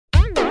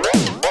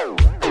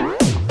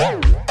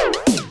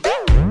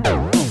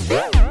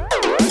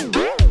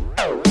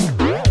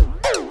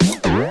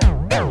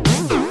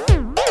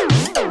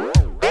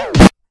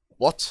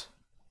What?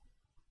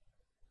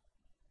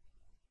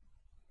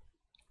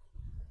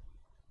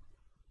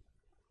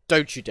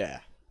 Don't you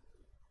dare.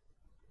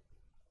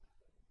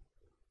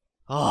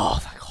 Oh,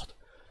 thank God.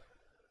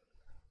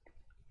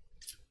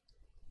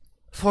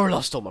 Before I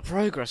lost all my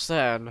progress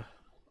then.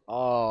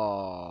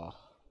 Oh.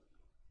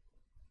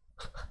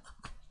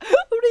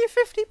 Only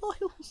 50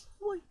 miles.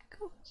 Oh my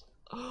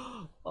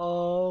God.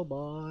 Oh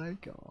my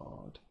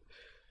God.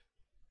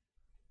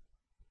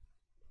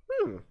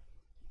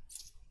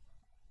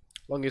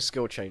 Longest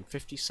skill chain,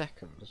 50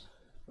 seconds.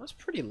 That's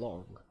pretty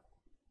long.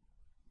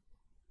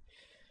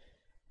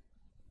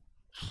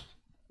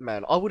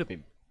 Man, I would have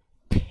been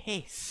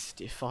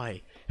pissed if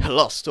I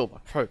lost all my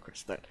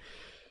progress then.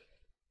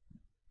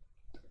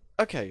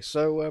 Okay,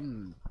 so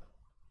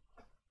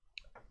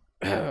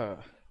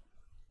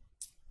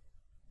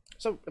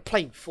so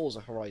playing Forza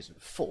Horizon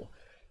 4.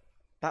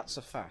 That's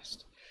a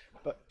fast.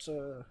 But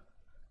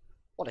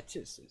what it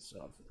is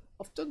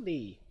I've done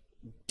the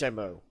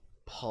demo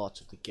part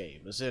of the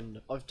game, as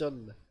in I've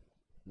done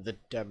the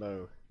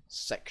demo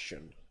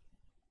section,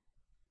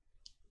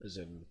 as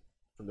in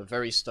from the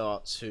very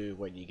start to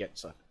when you get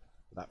to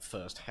that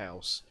first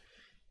house,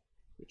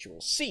 which you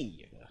will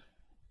see in a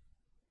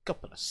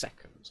couple of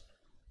seconds.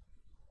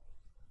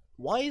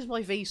 Why is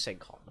my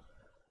VSync on?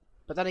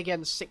 But then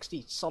again,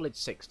 60, solid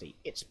 60,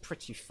 it's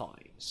pretty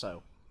fine,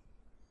 so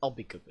I'll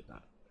be good with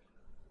that.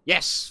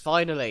 Yes,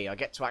 finally, I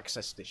get to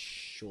access this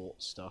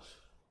short stuff.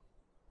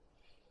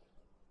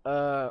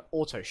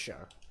 Auto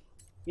show.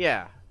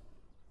 Yeah.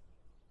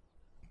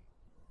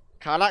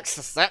 Can't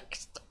access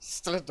that,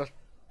 still in the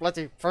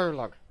bloody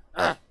prologue.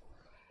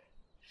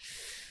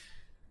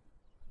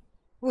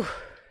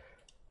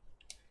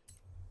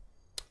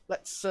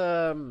 Let's,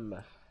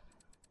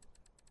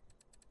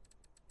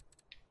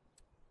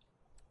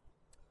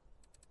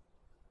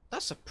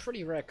 that's a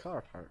pretty rare car,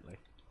 apparently.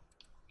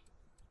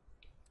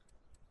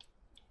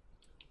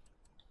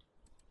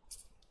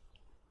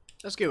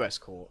 Let's go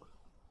escort.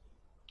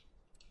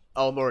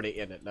 Oh, I'm already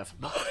in it, never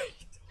mind.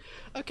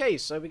 Okay,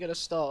 so we're gonna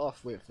start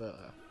off with,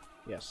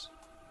 yes.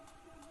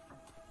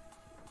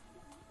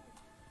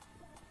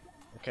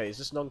 Okay, is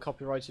this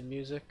non-copyrighted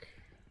music?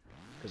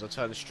 Because I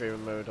turned the streamer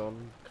mode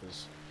on,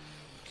 because...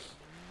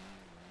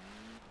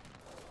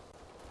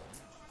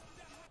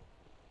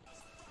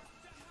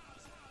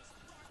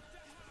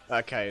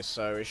 Okay,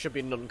 so it should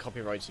be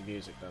non-copyrighted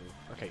music then.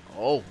 Okay,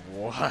 oh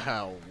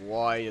wow,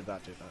 why did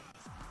that do that?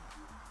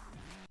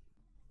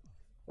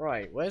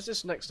 Right, where's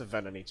this next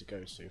event I need to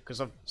go to? Because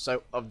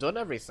I've done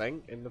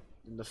everything in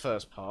the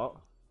first part,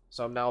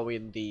 so I'm now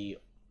in the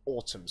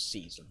autumn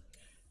season,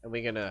 and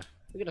we're gonna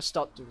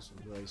start doing some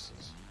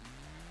races.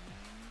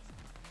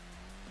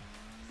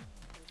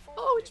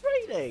 Oh, it's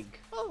raining!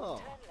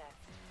 Oh.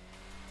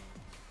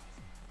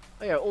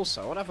 Oh yeah.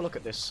 Also, I want to have a look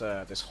at this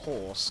this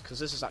horse, because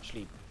this is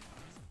actually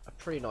a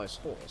pretty nice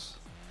horse.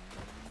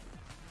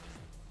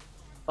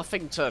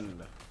 Uffington,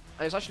 and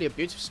it's actually a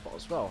beautiful spot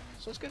as well.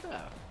 So let's go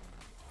there.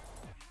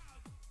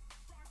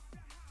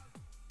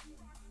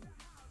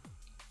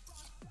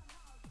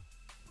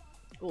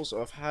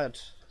 Also, I've had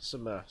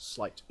some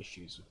slight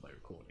issues with my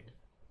recording.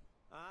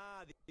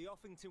 Ah, the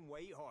Uffington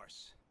White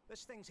Horse.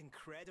 This thing's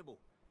incredible.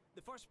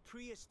 The first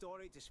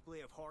prehistoric display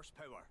of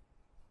horsepower.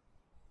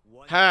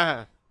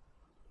 Ha!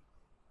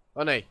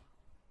 Funny.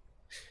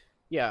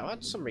 Yeah, I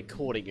had some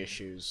recording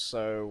issues,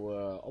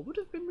 so I would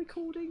have been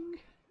recording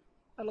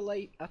at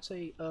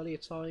a earlier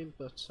time,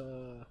 but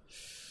of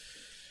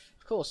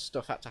course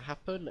stuff had to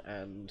happen,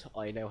 and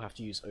I now have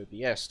to use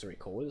OBS to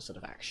record instead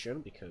of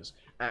Action, because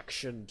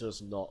Action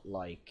does not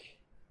like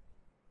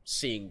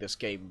seeing this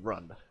game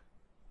run.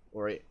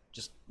 Or it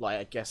just, like,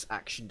 I guess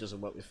Action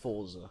doesn't work with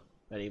Forza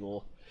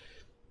anymore.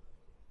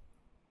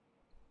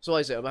 So what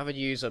is it? I'm having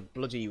to use a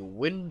bloody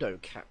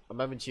I'm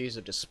having to use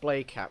a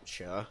display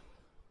capture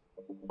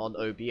on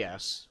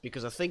OBS,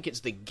 because I think it's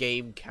the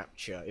game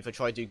capture. If I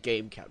try to do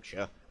game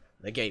capture,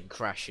 the game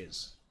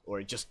crashes, or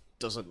it just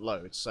doesn't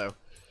load, so...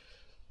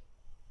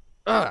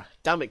 Ah,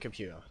 damn it,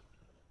 computer.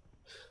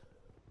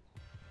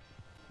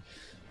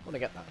 I want to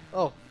get that.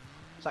 Oh,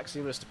 it's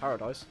actually Mr.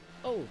 Paradise.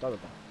 Oh, done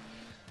with that.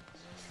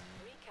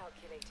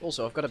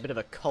 Also, I've got a bit of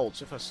a cold,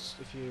 so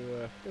if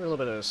you give a little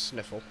bit of a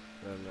sniffle,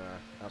 then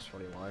that's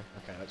probably why.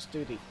 Okay, let's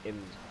do the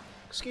in...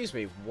 Excuse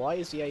me, why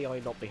is the AI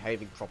not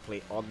behaving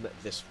properly on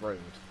this road?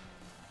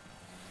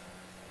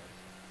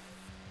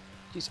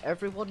 Jeez,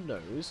 everyone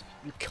knows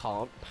you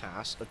can't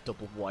pass a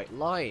double white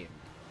line.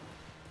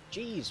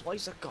 Jeez, what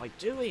is that guy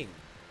doing?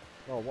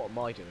 Oh, what am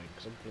I doing?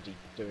 Because I'm bloody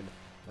doing,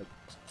 like,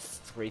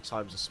 3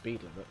 times the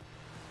speed limit.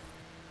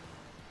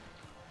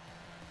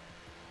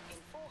 In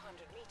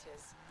 400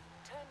 meters,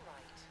 turn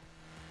right.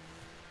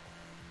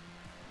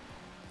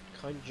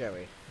 Kind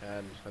Joey,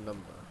 and a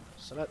number.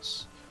 So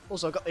let's...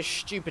 Also, I've got this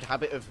stupid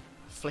habit of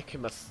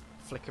flicking my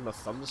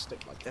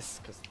thumbstick like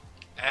this, because...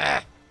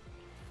 I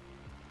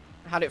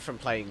had it from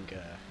playing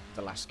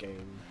the last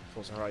game,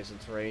 Forza Horizon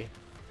 3.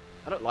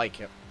 I don't like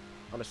it.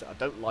 Honestly, I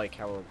don't like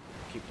how I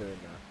keep doing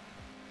that.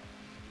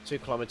 2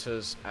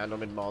 kilometers and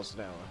I'm in miles an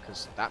hour,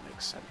 because that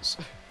makes sense.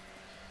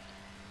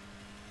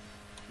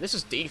 This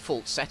is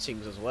default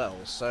settings as well,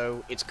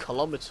 so it's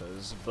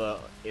kilometers, but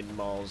in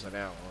miles an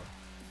hour.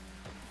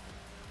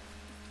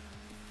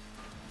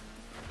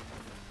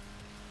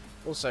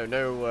 Also,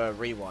 no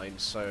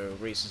rewind, so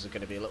races are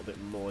going to be a little bit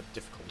more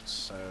difficult,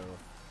 so...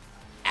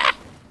 Ah!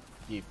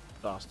 You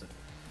bastard.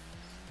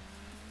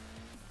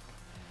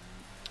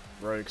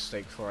 Rogue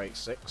Steak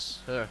 486.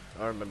 Huh,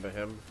 I remember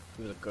him.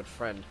 He was a good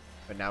friend,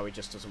 but now he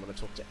just doesn't want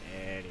to talk to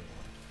anyone.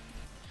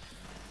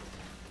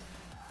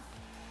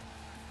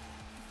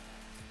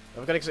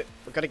 I've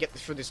got to get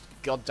through this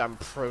goddamn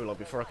prologue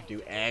before I can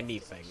do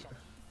anything.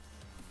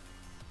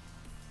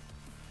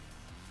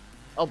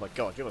 Oh my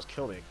god, you almost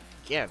killed me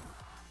again.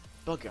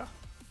 Bugger.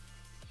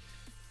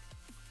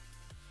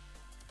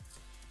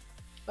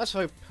 Let's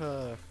hope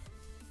the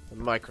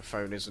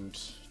microphone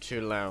isn't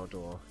too loud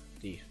or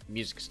the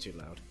music's too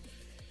loud.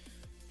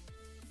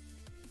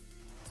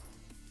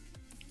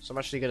 So I'm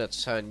actually going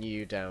to turn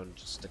you down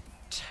just a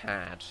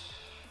tad.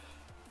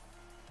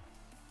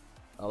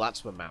 Oh,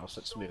 that's my mouse.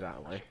 Let's move that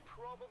away.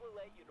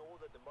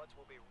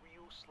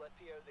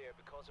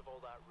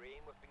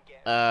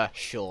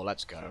 Sure,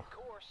 let's go.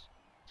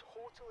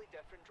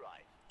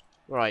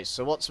 Right,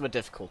 so what's my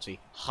difficulty?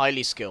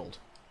 Highly skilled.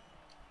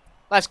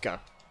 Let's go.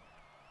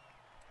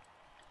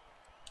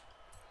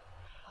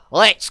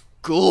 Let's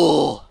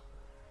go!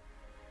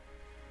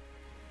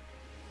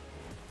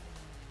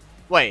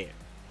 Wait.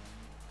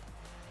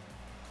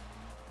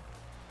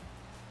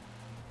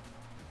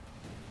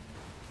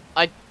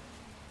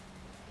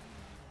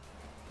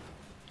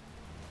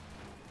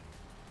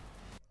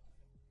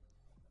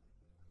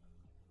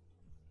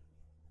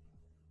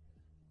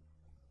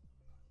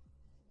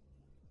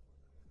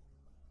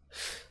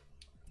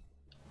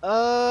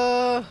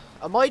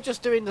 Am I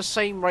just doing the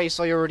same race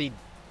I already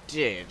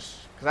did?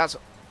 Because that's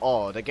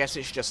odd. I guess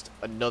it's just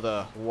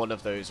another one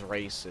of those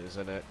races,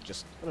 and it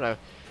just, I don't know.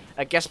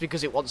 I guess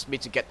because it wants me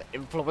to get the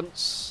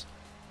influence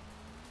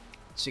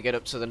to get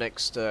up to the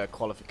next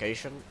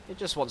qualification, it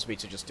just wants me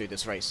to just do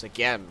this race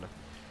again.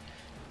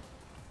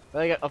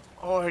 There you go. I've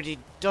already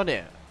done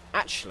it.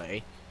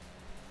 Actually.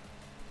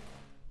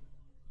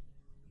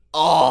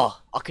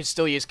 Oh, I can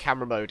still use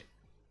camera mode.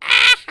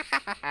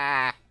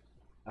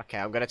 Okay,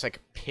 I'm gonna take a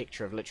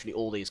picture of literally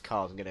all these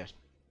cars. I'm gonna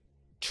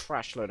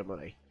trash load of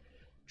money.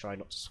 Try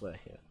not to swear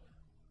here.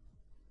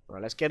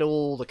 Right, let's get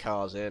all the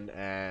cars in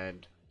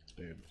and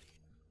boom.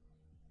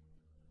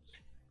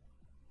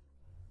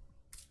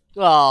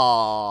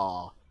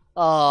 Ah,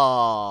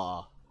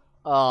 ah,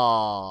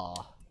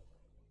 ah.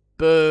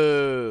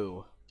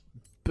 Boo.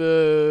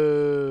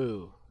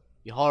 Boo.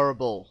 You're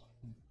horrible.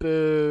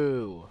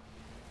 Boo.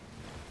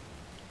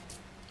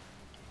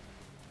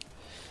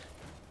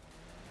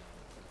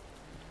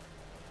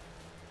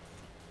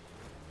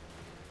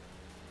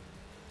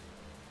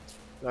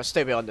 Now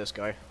stay behind this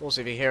guy. Also,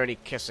 if you hear any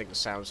kissing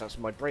sounds, that's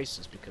my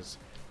braces because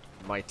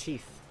my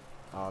teeth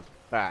are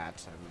bad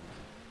and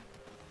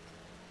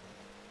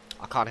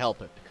I can't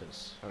help it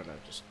because, I don't know,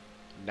 just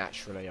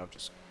naturally I've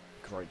just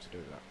grown to do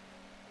that.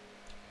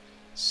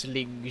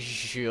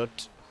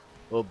 Slingshot.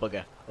 Oh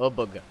bugger. Oh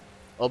bugger.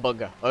 Oh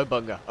bugger. Oh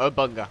bugger. Oh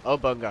bugger. Oh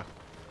bugger.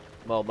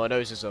 Well, my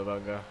nose is a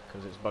bugger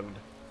because it's bunged.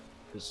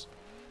 Because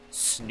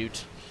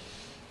snoot.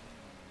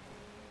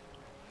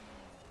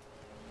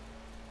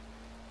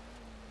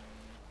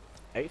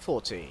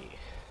 $8.40.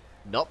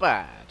 Not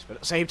bad, but at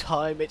the same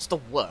time, it's the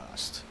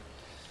worst.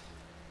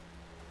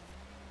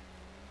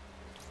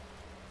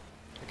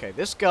 Okay,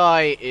 this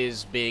guy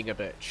is being a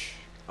bitch.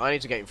 I need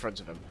to get in front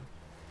of him.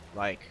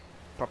 Like,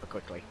 proper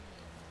quickly.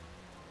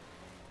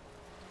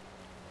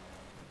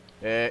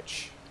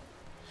 Bitch.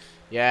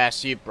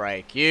 Yes, you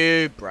brake.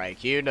 You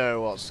brake. You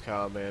know what's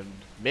coming.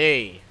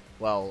 Me.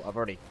 Well, I've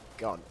already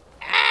gone.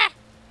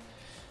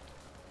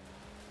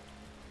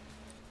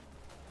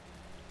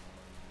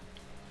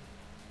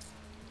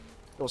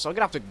 Also, I'm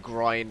gonna have to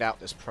grind out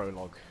this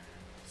prologue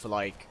for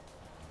like,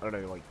 I don't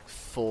know, like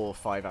 4 or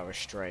 5 hours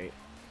straight.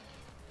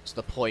 To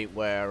the point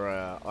where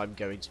I'm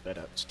going to bed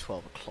at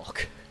 12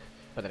 o'clock.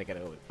 But then again,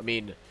 I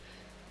mean,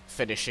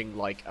 finishing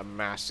like a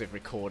massive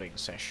recording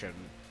session,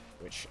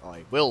 which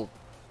I will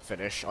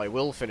finish. I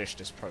will finish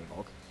this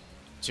prologue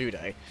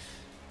today.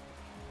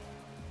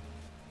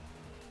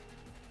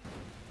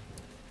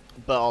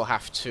 But I'll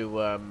have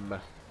to,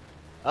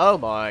 oh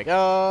my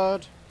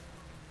god!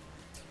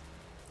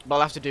 But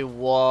I'll have to do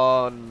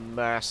one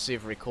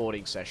massive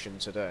recording session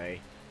today,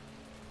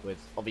 with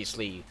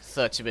obviously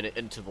 30-minute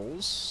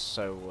intervals,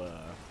 so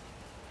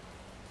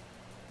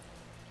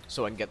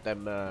I can get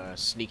them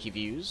sneaky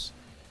views.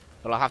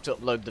 But I'll have to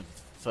upload the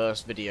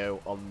first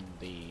video on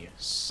the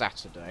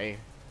Saturday.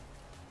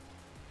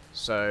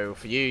 So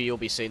for you, you'll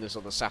be seeing this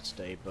on the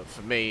Saturday, but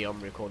for me,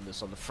 I'm recording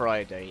this on the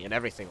Friday and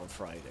everything on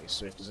Friday.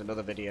 So if there's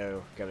another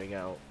video going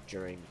out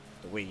during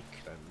the week,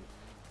 then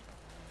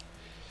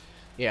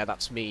yeah,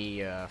 that's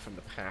me from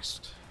the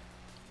past.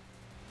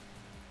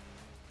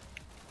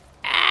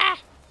 Ah!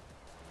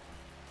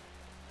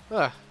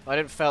 I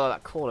didn't fail at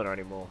that corner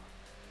anymore.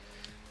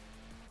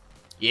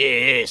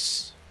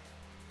 Yes!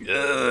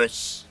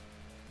 Yes!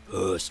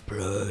 First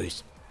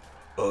place!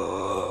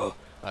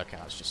 Okay,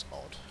 that's just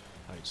odd.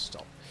 I need to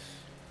stop.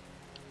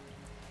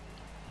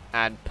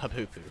 And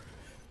Papoopoo.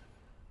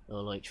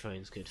 Oh, Light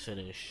Train's good,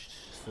 finished.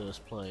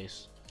 First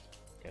place.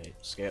 Okay,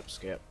 skip.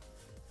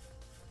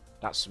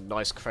 That's some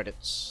nice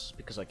credits,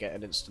 because I get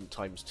an instant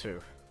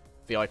 ×2.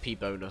 VIP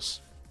bonus.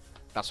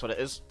 That's what it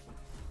is.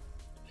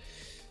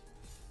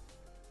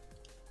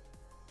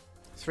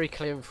 3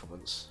 clear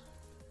improvements.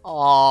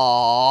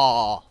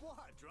 Aww. What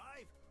a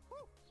drive! Woo!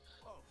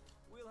 Oh,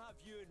 we'll have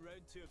you in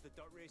round 2 of the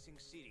dirt racing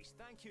series.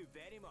 Thank you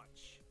very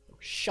much.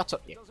 Shut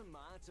up, It you. doesn't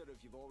matter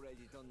if you've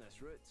already done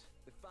this route.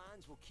 The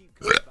fans will keep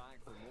coming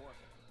back for more.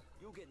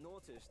 You'll get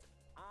noticed,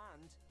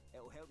 and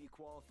it'll help you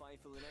qualify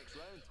for the next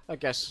round. I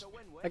guess. It's a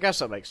win-win. I guess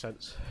that makes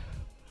sense.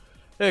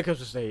 Here comes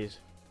the sneeze.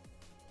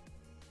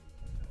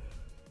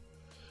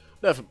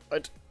 Never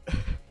mind.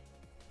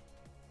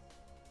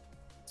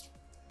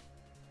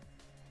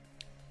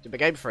 Did the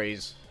game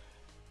freeze?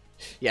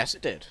 Yes,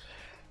 it did.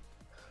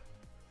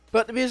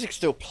 But the music's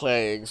still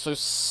playing, so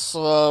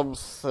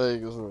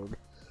something's wrong.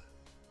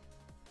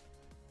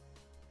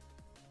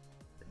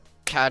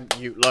 Can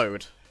you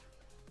load?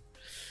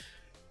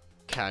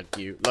 Can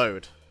you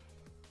load?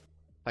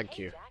 Thank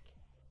you. Jack.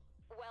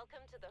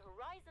 Welcome to the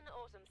Horizon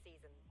Autumn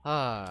season.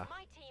 Ah.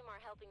 My team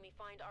are helping me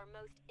find our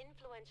most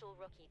influential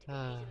rookie to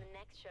compete in the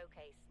next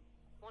showcase.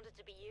 Wanted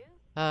to be you?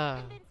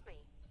 Convince me.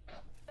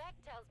 Beck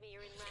tells me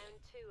you're in round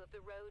 2 of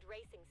the road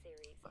racing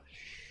series.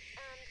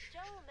 And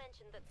Joel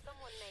mentioned that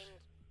someone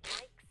named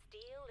Mike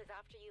Steele is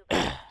after you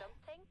about the stunt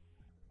thing.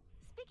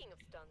 Speaking of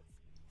stunts,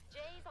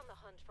 Jay's on the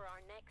hunt for our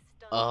next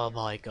stunt. Oh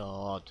my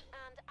god.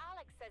 And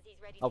Alex says he's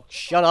ready Oh, to kick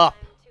shut off up.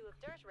 round 2 of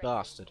dirt racing.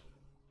 Bastard.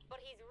 But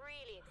he's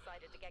really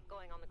excited to get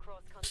going on the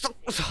cross country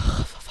For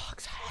series.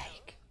 fuck's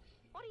sake.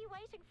 What are you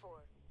waiting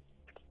for?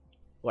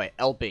 Wait,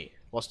 LB.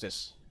 What's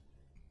this?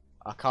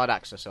 I can't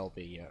access LB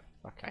yet.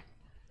 Okay.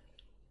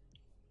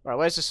 Right,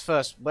 where's this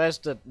first? Where's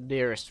the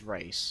nearest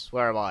race?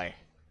 Where am I?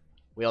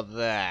 We are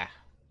there.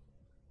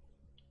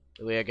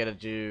 We're gonna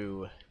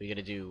do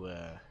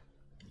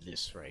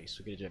this race.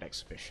 We're gonna do an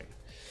exhibition.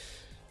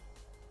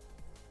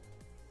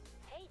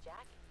 Hey,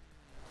 Jack.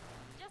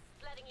 Just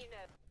letting you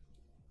know.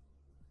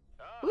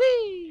 Ah,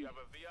 Whee! you have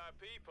a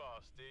VIP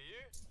pass, do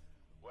you?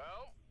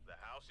 Well, the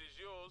house is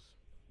yours.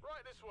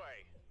 Right this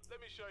way. Let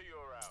me show you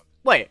around.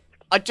 Wait,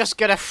 I just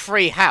get a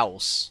free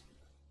house.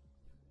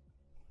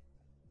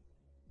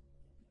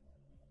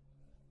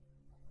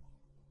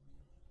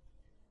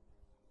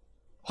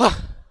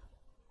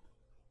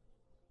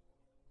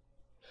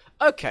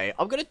 Okay,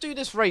 I'm gonna do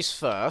this race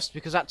first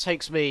because that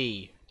takes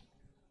me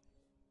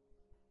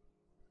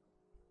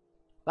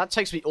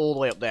all the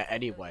way up there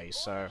anyway.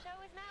 So Show is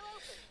now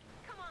open.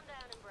 Come on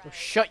down and browse.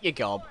 shut your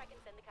gob. Or I can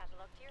send the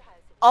catalog to your house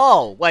if you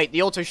Oh wait,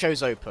 the auto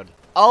show's open.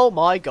 Oh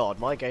my god,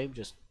 my game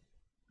just.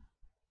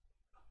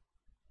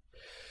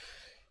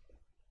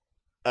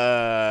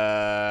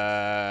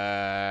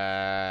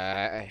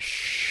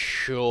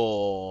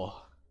 Sure.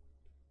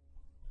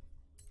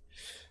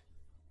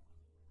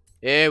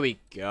 Here we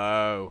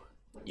go.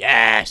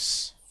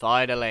 Yes!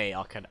 Finally,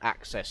 I can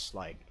access,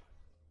 like,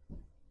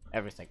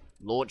 everything.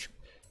 Launch.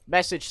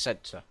 Message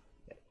center.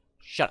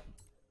 Shut up.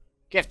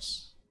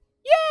 Gifts.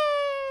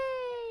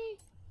 Yay!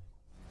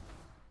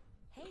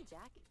 Hey,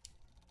 Jack.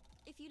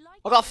 If you like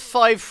I got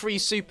 5 free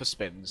super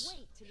spins.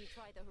 wait till you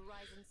try the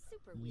Horizon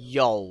Super Wheel.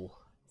 Yo.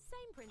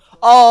 Same principle.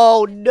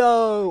 Oh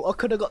no! I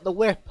could have got the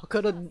whip. I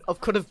could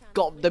have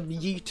got them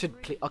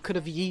yeeted. I could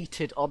have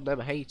yeeted on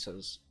them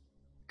haters.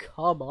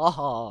 Come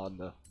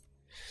on.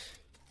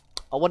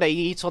 I want to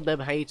eat on them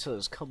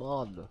haters. Come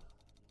on.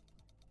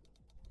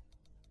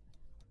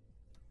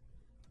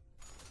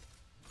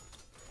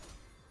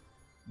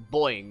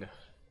 Boing.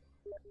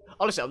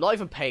 Honestly, I'm not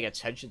even paying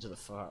attention to the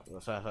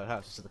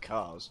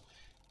cars.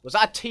 Was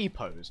that a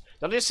T-pose?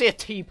 Did I just see a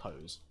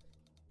T-pose?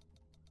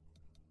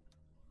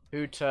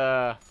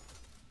 But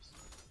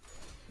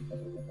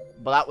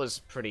that was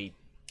pretty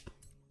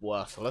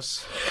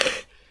worthless.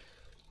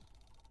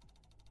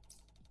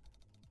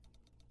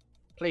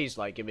 Please,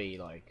 like, give me,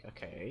 like,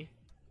 okay.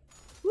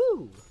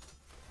 Woo!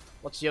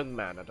 What's young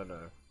man? I don't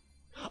know.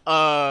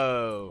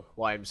 Oh,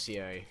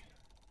 YMCA.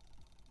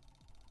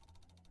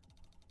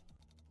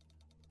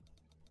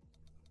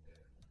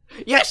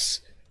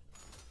 Yes!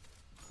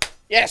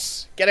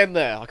 Yes! Get in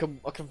there. I can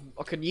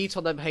yeet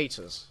on them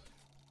haters.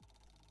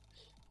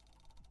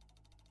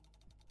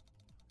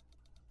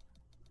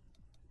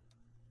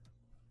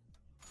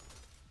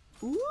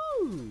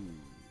 Ooh.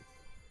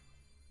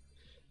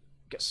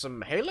 Get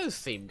some Halo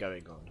theme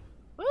going on.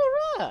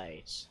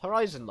 Alright.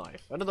 Horizon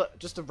Life.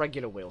 Just a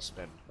regular wheel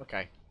spin.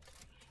 Okay.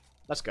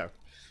 Let's go.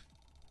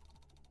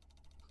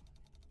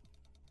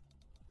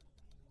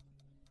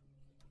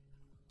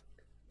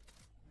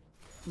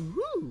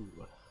 Ooh.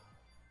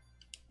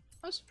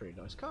 That's a pretty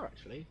nice car,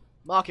 actually.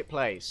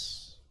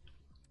 Marketplace.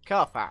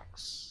 Car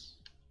packs.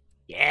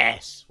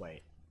 Yes!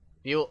 Wait.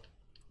 View.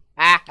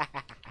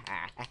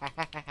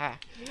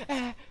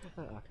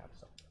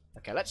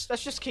 Okay, let's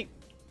just keep.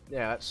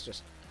 Yeah, let's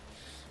just.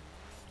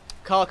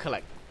 Car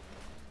collect.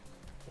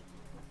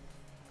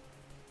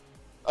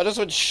 I just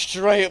went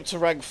straight up to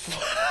rank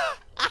 4.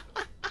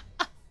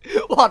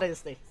 What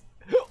is this?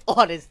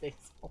 What is this?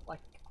 Oh my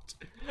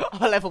god.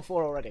 I'm at level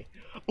 4 already.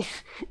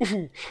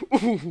 No!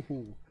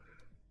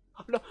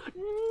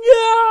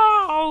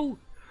 No!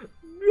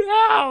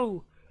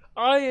 No!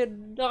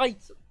 Iron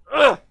Knight!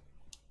 Ugh!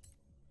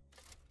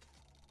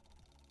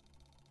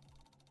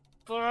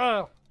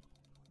 Ugh!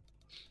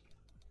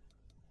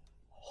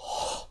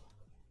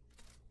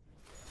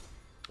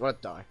 I'm gonna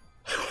die.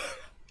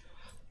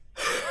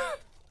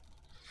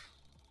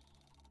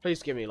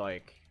 Please give me,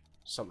 like,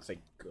 something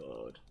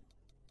good.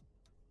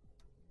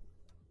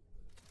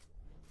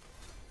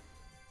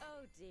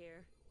 Oh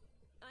dear.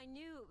 I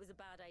knew it was a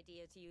bad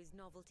idea to use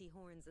novelty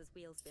horns as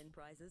wheel spin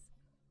prizes.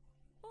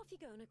 Off you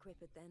go and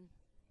equip it then.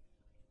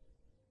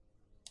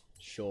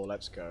 Sure,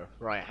 let's go.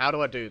 Right, how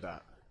do I do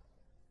that?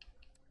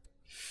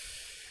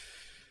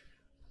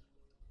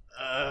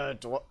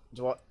 Do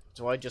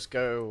I just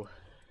go...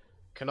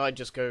 Can I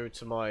just go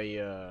to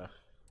my,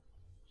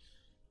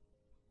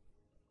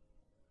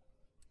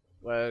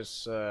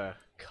 Where's,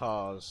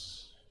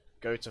 cars?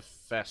 Go to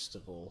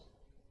festival.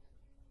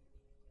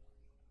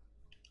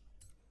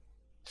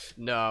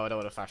 No, I don't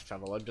want to fast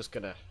travel. I'm just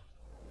gonna...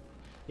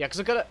 Yeah, because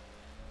I'm gonna...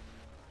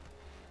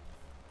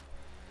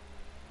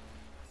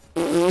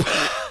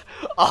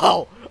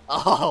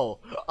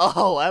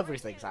 Oh,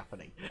 everything's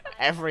happening.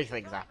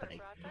 Everything's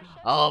happening.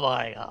 Oh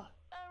my god.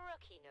 A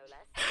rookie, no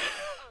less.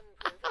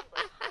 Unproven,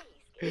 but highly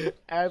skilled.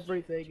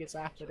 Everything is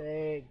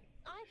happening.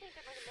 I think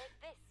I'm gonna make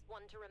this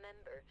one to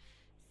remember.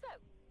 So,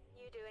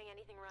 you doing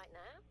anything right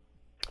now?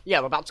 Yeah,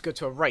 I'm about to go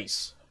to a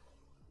race.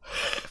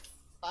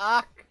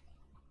 Fuck.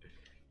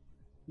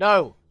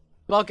 No.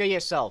 Bugger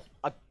yourself.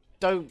 I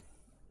don't...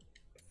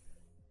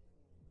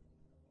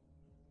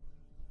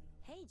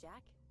 Hey,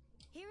 Jack.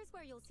 Here's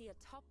where you'll see a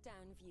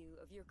top-down view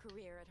of your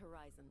career at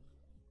Horizon.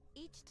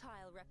 Each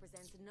tile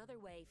represents another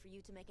way for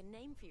you to make a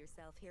name for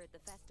yourself here at the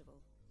festival.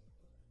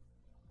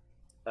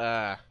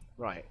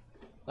 Right.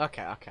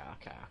 Okay.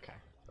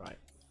 Right.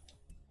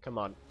 Come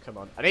on.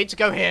 I need to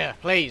go here,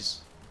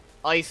 please.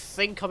 I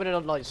think I'm in an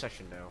online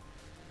session now.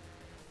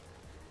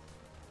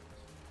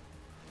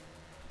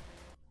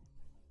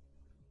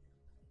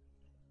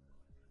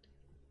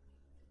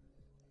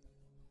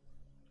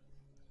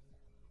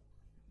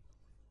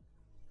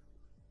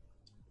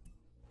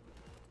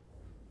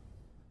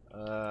 You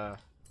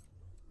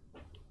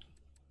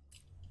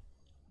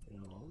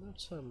know, I'm gonna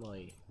turn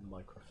my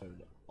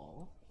microphone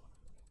off.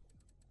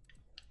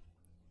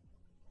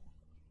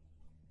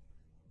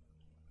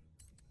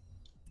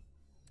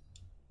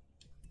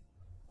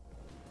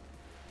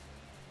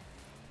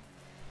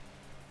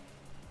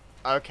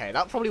 Okay,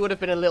 that probably would have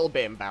been a little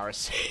bit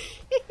embarrassing.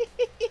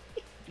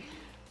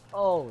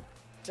 Oh,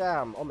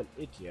 damn, I'm an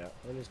idiot.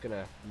 I'm just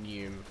gonna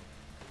Turn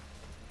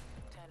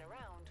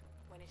around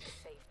when it is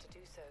safe to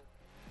do so.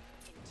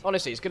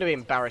 Honestly, it's gonna be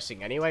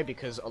embarrassing anyway,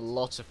 because a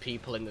lot of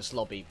people in this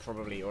lobby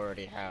probably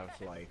already have,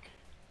 like,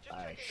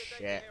 a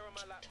shit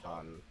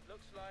ton.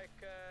 Looks like,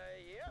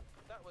 yep,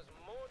 that was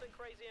more than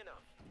crazy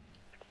enough.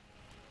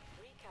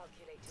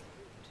 Recalculating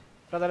route.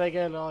 But then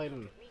again,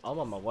 I'm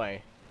on my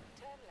way.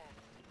 Turn left.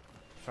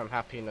 From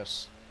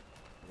happiness.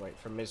 Wait,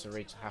 from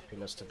misery to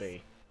happiness to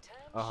be. Turn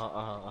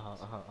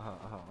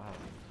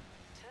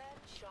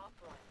sharp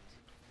right.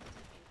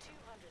 In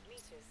 200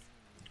 meters.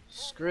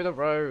 Screw the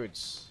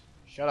roads.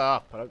 Shut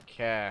up, I don't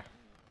care.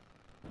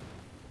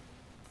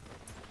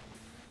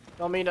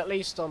 I mean, at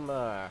least I'm,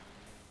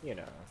 you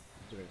know,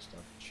 doing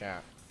stuff.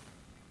 Chat.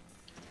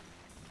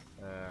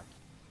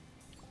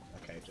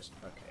 Okay, just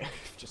okay.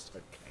 Just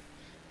okay.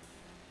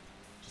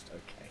 Just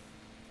okay.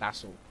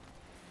 That's all.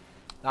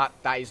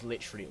 That is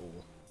literally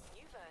all.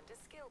 You've earned a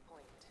skill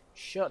point.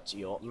 Shut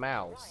your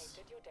mouth. Arrived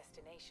at your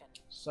destination.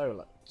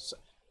 So,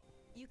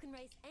 You can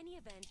race any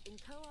event in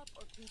co-op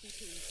or PvP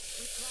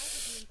with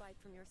drivers you invite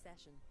from your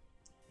session.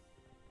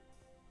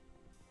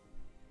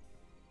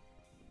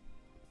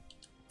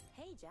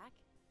 Hey, Jack.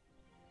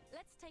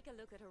 Let's take a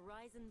look at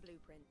Horizon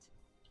Blueprint.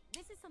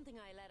 This is something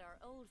I let our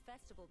old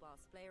festival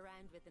boss play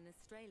around with in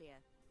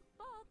Australia,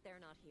 but they're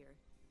not here.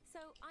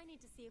 So I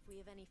need to see if we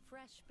have any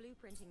fresh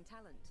blueprinting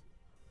talent.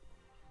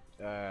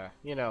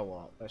 you know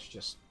what? Let's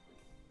just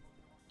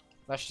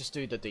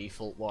do the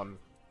default one.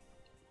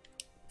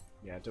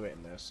 Yeah, do it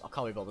in this. I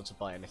can't be bothered to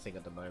buy anything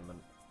at the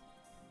moment.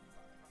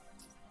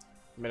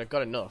 I mean, I've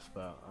got enough,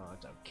 but I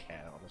don't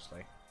care,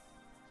 honestly.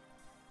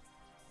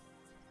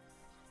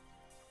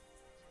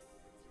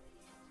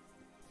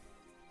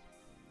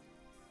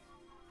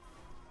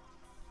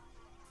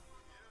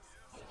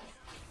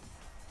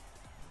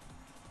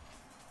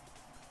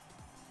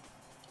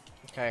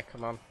 Okay,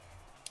 come on.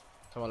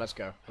 Come on, let's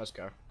go. Let's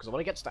go. Because I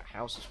want to get to that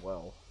house as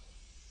well.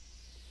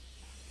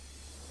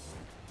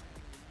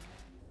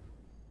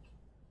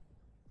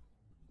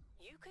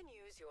 You can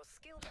use your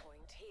skill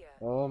point here.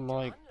 Oh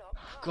my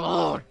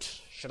god!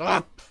 Shut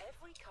up!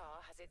 Every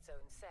car has its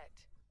own set,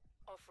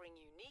 offering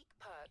unique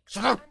perks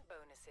Shut up! and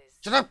bonuses.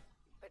 Shut up!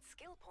 But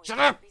skill points Shut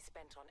can up! be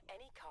spent on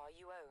any car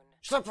you own.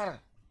 Shut up,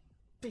 brother!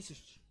 Piece of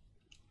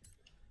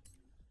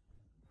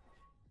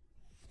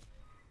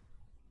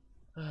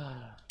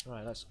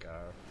Right, let's go.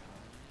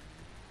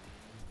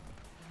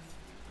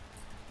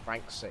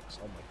 Rank 6,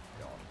 oh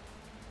my god.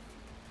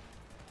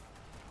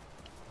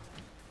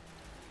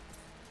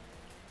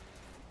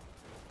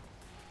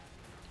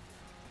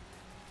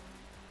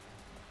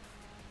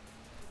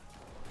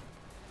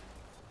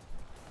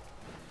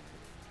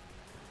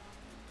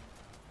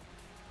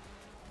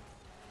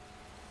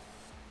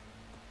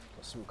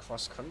 Got some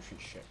cross-country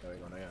shit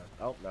going on here.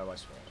 Oh, no, I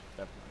swear.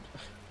 Never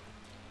mind.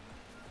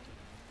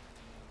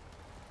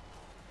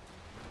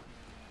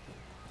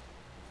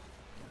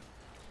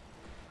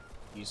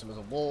 Use them as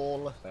a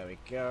wall. There we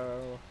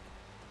go.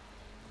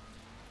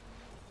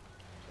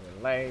 To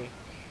the lake.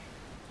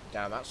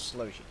 Damn, that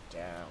slows you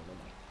down. Oh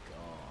my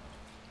god.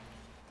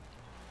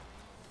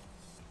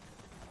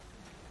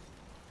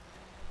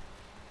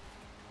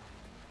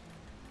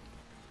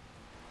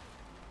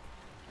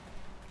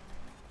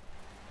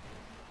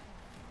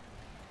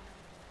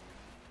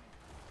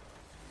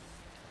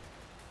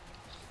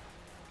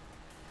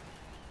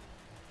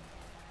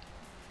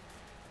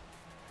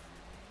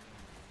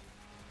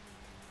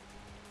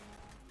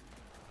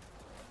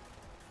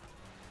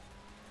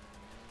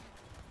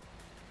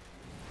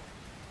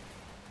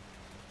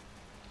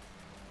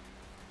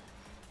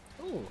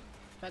 Ooh,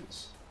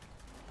 fence.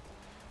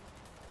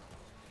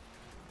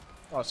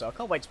 Oh, so I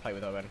can't wait to play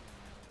with Owen.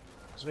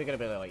 Because we're going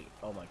to be like,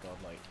 oh my god,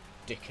 like,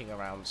 dicking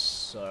around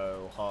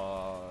so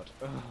hard.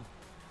 Ugh.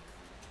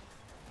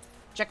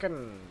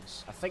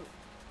 Chickens! I think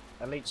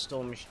Elite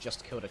Storm's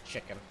just killed a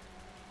chicken.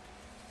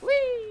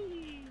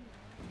 Whee!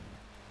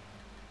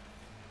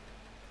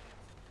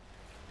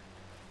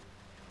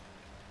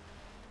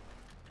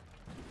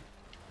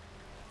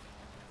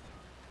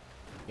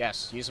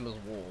 Yes, use them as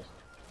a wall.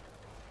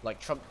 Like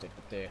Trump did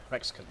with the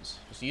Mexicans.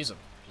 Just use them.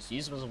 Just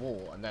use them as a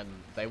wall, and then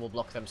they will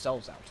block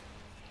themselves out.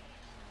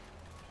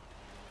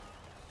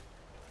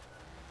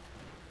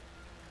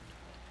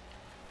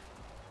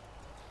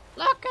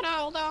 Look at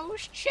all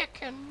those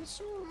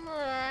chickens!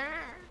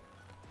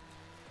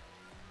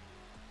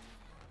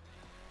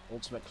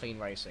 Ultimate clean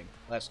racing.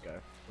 Let's go.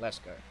 Let's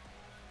go.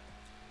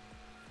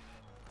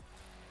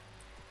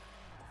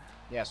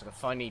 Yeah, so I can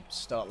finally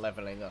start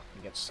leveling up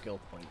and get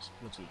skill points.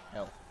 Bloody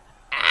hell.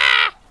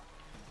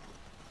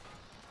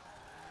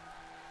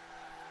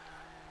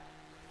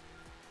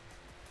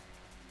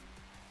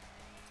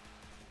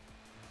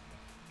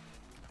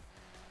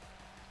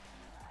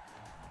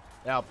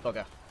 Now,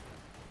 bugger.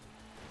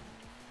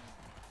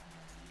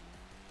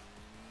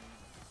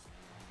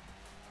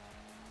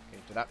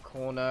 Okay, to that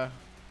corner.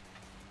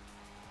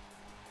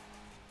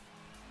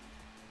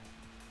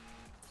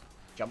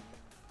 Jump.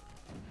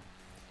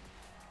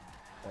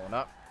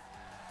 Corner.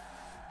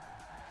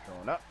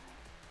 Corner.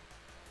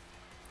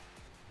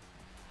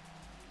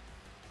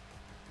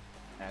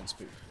 And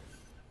spoof.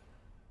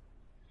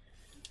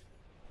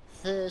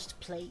 First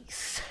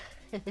place.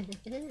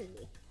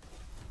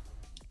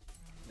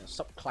 Now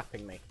stop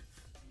clapping me.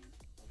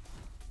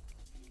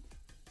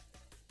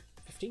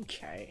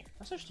 15k?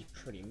 That's actually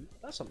pretty...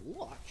 That's a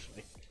lot,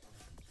 actually.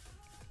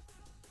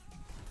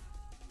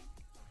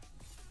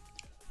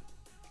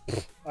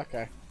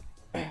 Okay.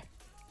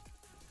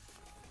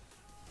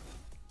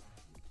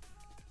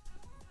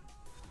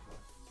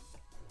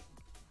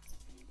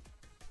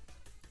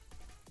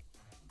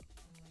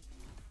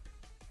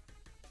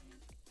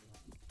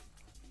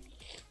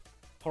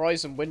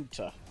 Horizon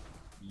Winter.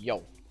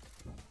 Yo.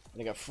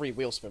 And I got free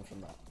wheel spin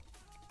from that.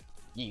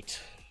 Yeet.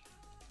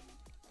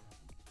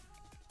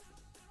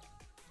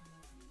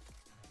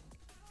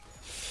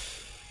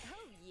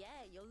 Oh yeah,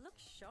 you'll look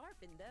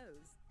sharp in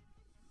those.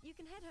 You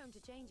can head home to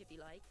change if you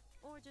like,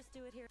 or just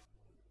do it here.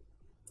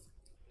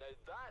 Now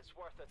that's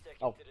worth a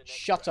ticket Oh, to the next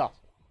shut round. up.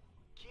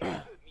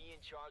 Kira put me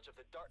in charge of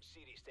the Dirt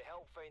Series to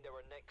help find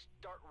our next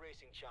dirt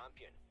racing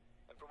champion.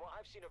 And from what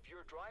I've seen of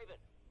your driving,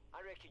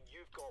 I reckon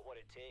you've got what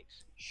it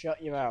takes.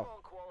 Shut your mouth. Keep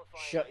on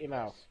qualifying Shut like your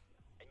mouth.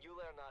 this, and you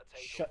learn that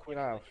title Shut your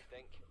quicker than mouth. you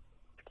think.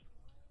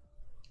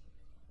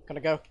 Can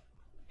I go?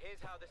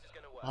 Here's how this is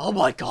going to work. Oh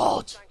my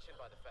god!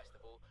 Sanctioned by the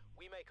festival,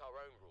 we make our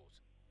own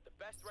rules. The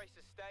best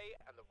racers stay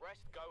and the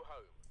rest go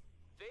home.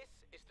 This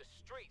is the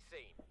street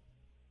scene.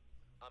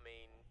 I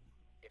mean,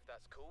 if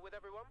that's cool with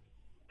everyone.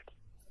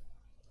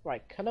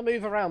 Right, can I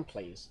move around,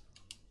 please?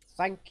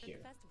 Thank you.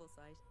 The festival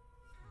site.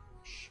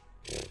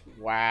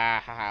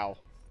 Wow.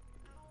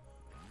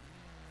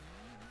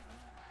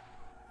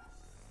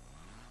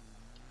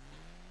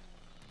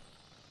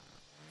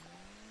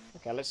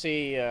 Okay, let's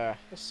see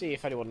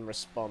if anyone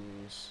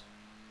responds.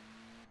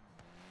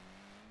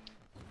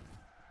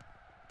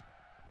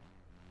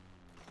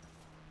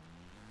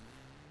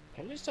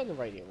 Can you just turn the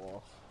radio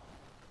off?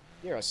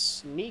 You're a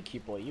sneaky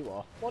boy, you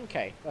are.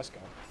 1k, let's go.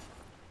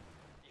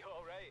 You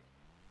alright?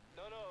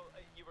 No,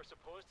 you were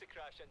supposed to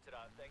crash into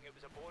that thing. It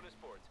was a bonus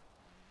board.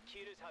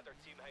 Kira's had her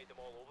team hide them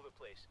all over the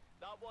place.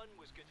 That one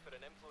was good for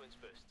an influence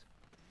boost.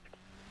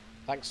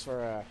 Thanks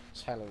for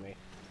telling me.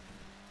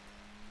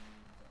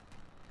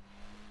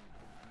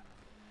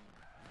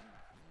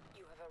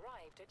 You have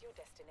arrived at your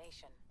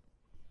destination.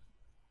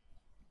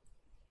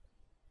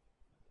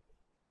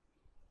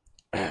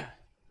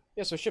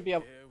 Yeah, so it should be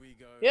able. Here we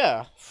go.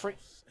 Yeah, free.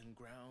 House and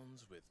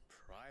grounds with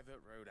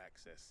private road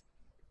access.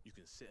 You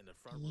can sit in the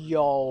front room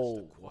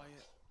Yo. and watch the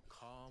quiet,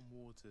 calm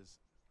waters.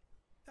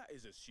 That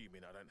is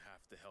assuming I don't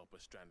have to help a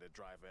stranded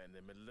driver in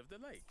the middle of the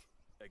lake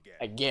again.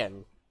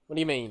 Again? What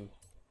do you mean?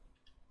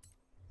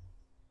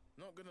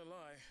 Not gonna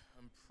lie,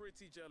 I'm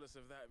pretty jealous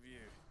of that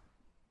view.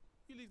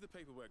 You leave the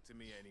paperwork to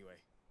me anyway.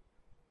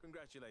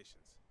 Congratulations.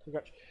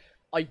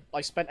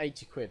 I spent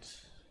 80 quid.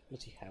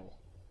 Bloody hell.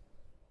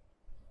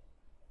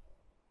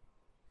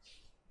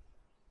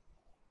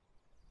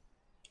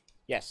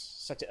 Yes,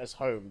 set it as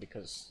home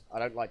because I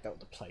don't like that with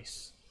the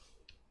place.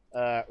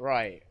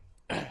 Right.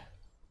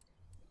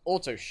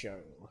 Auto show.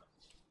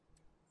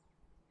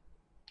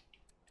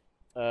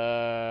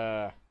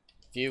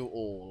 View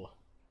all.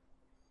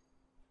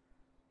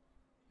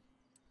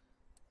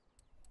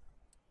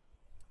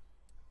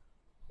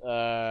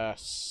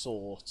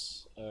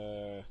 Sort.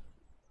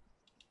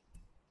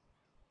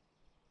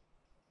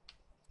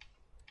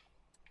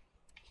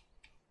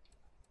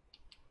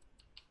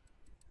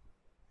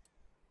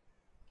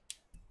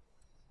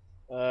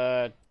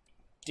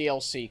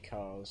 DLC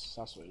cars.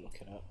 That's what we're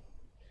looking at.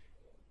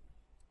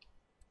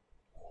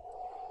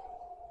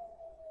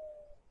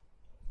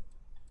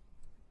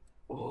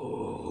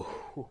 Oh,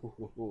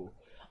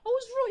 I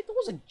was right. There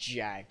was a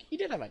Jag. He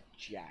did have a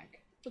Jag.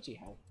 Bloody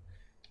hell.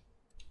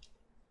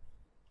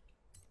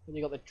 And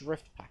you got the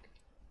drift pack.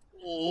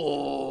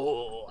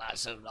 Oh,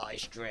 that's some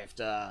nice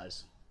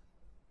drifters.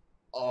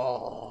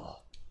 Oh.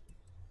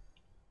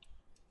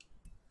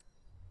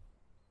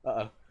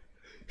 Uh-oh.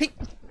 Hey.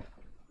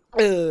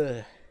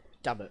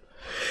 Damn it.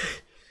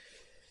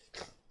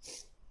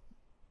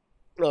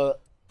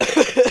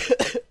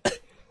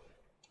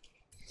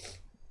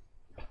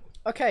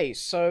 Okay,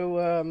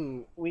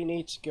 so, we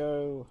need to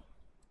go...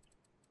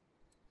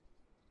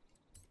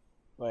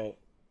 Wait.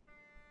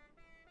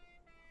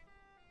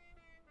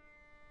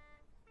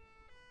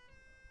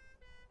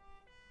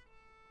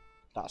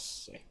 That's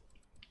sick.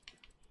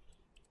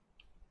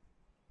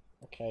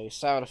 Okay,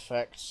 sound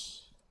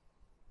effects.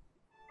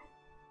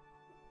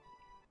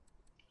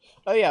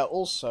 Oh yeah,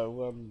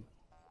 also,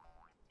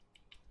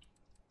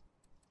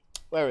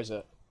 where is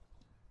it?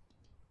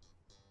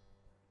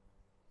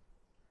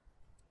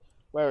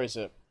 Where is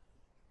it?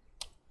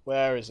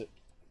 Where is it?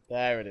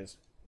 There it is.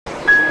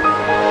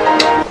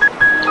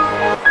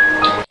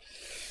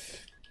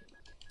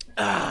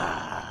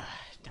 Ah,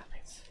 damn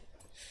it.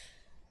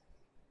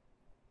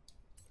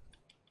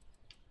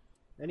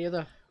 Any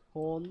other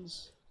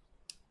horns?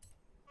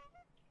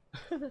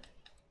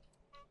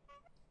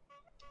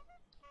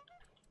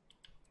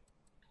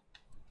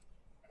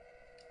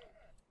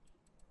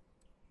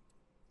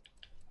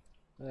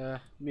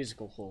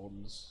 Musical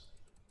horns.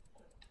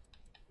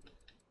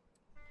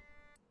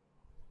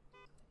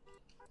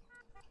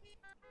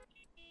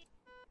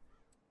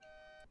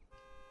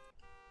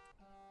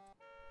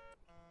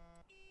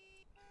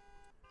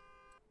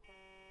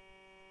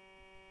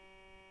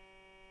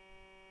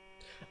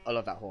 I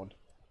love that horn.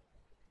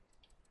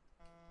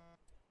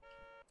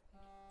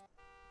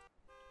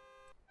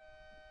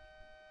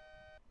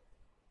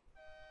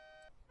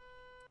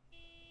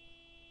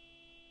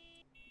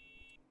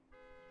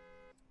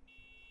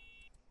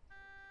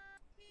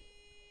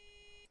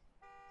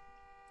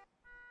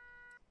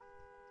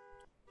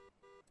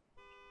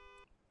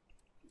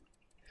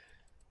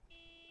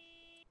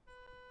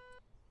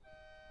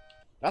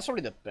 That's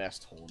probably the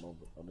best horn,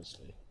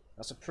 honestly.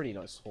 That's a pretty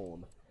nice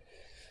horn.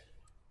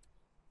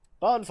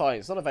 Barn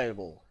finds not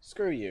available.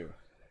 Screw you.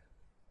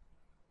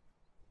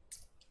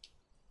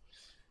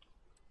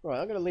 Right,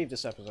 I'm going to leave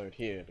this episode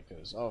here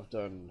because I've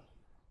done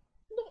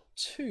not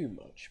too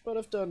much, but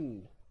I've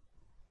done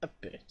a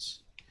bit.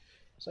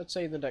 So I'd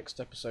say in the next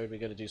episode we're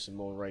going to do some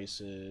more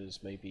races,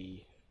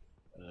 maybe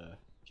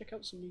check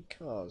out some new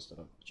cars.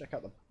 Check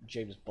out the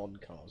James Bond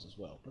cars as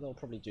well, but I'll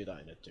probably do that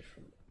in a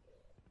different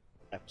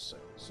episode.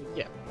 So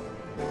yeah.